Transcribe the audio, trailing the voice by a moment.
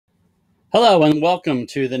Hello and welcome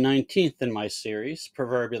to the 19th in my series,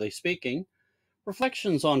 Proverbially Speaking,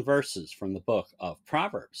 reflections on verses from the book of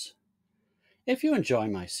Proverbs. If you enjoy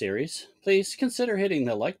my series, please consider hitting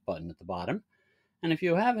the like button at the bottom, and if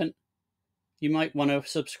you haven't, you might want to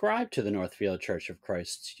subscribe to the Northfield Church of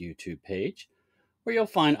Christ's YouTube page, where you'll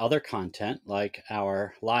find other content like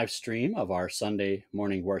our live stream of our Sunday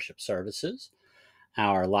morning worship services,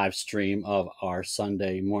 our live stream of our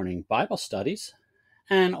Sunday morning Bible studies,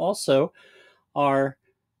 and also our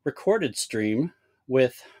recorded stream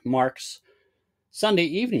with Mark's Sunday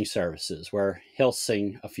evening services, where he'll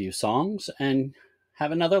sing a few songs and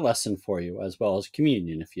have another lesson for you, as well as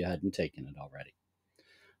communion if you hadn't taken it already.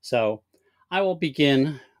 So I will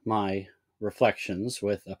begin my reflections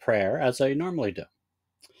with a prayer, as I normally do.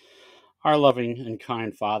 Our loving and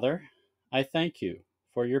kind Father, I thank you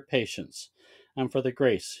for your patience and for the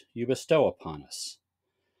grace you bestow upon us.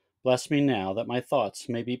 Bless me now that my thoughts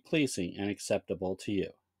may be pleasing and acceptable to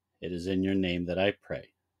you. It is in your name that I pray.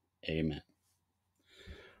 Amen.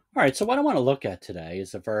 All right, so what I want to look at today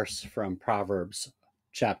is a verse from Proverbs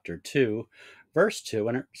chapter 2, verse 2,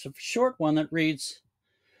 and it's a short one that reads,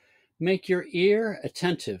 "Make your ear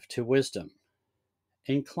attentive to wisdom,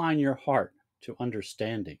 incline your heart to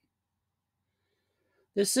understanding."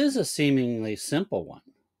 This is a seemingly simple one.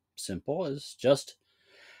 Simple as just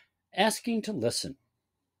asking to listen.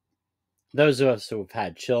 Those of us who have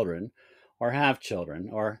had children or have children,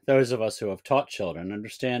 or those of us who have taught children,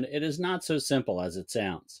 understand it is not so simple as it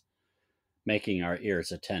sounds, making our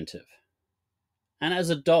ears attentive. And as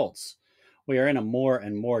adults, we are in a more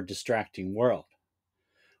and more distracting world.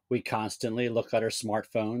 We constantly look at our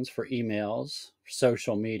smartphones for emails,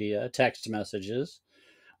 social media, text messages.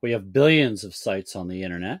 We have billions of sites on the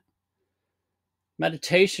internet.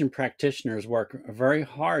 Meditation practitioners work very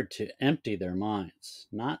hard to empty their minds.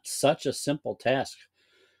 Not such a simple task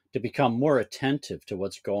to become more attentive to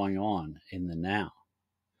what's going on in the now.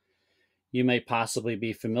 You may possibly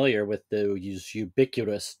be familiar with those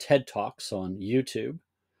ubiquitous TED Talks on YouTube,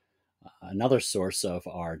 another source of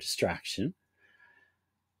our distraction.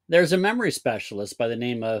 There's a memory specialist by the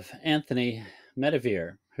name of Anthony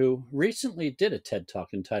Medavere who recently did a TED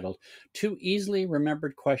Talk entitled "Two Easily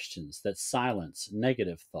Remembered Questions That Silence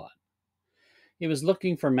Negative Thought." He was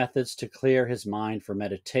looking for methods to clear his mind for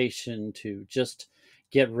meditation, to just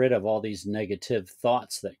get rid of all these negative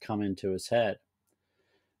thoughts that come into his head.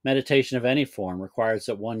 Meditation of any form requires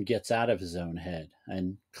that one gets out of his own head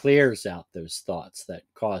and clears out those thoughts that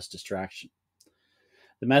cause distraction.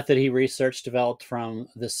 The method he researched developed from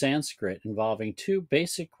the Sanskrit, involving two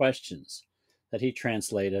basic questions that he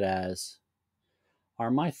translated as, "Are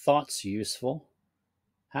my thoughts useful?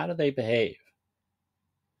 How do they behave?"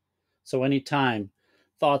 So anytime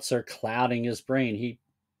thoughts are clouding his brain, he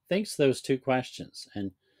thinks those two questions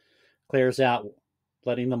and clears out,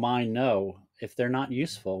 letting the mind know if they're not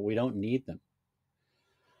useful, we don't need them.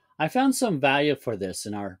 I found some value for this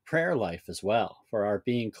in our prayer life as well, for our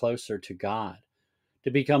being closer to God,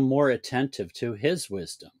 to become more attentive to His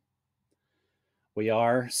wisdom. We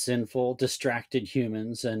are sinful, distracted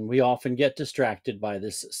humans, and we often get distracted by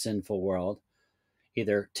this sinful world,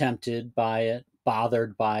 either tempted by it,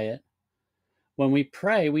 bothered by it. When we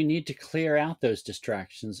pray, we need to clear out those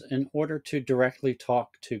distractions in order to directly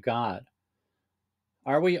talk to God.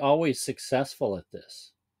 Are we always successful at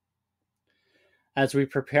this? As we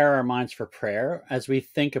prepare our minds for prayer, as we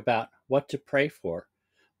think about what to pray for,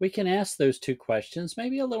 we can ask those two questions,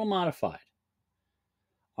 maybe a little modified.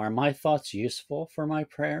 Are my thoughts useful for my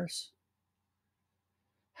prayers?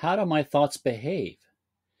 How do my thoughts behave?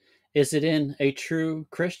 Is it in a true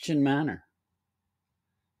Christian manner?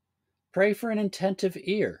 Pray for an attentive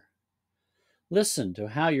ear. Listen to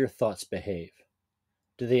how your thoughts behave.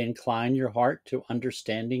 Do they incline your heart to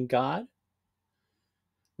understanding God?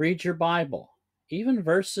 Read your Bible, even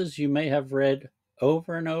verses you may have read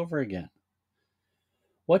over and over again.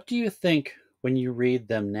 What do you think when you read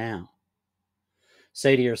them now?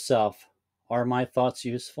 Say to yourself, are my thoughts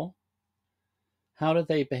useful? How do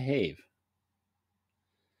they behave?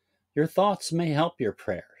 Your thoughts may help your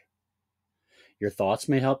prayer. Your thoughts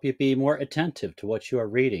may help you be more attentive to what you are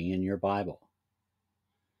reading in your Bible.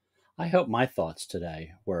 I hope my thoughts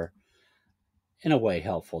today were, in a way,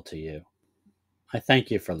 helpful to you. I thank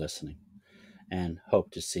you for listening and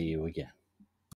hope to see you again.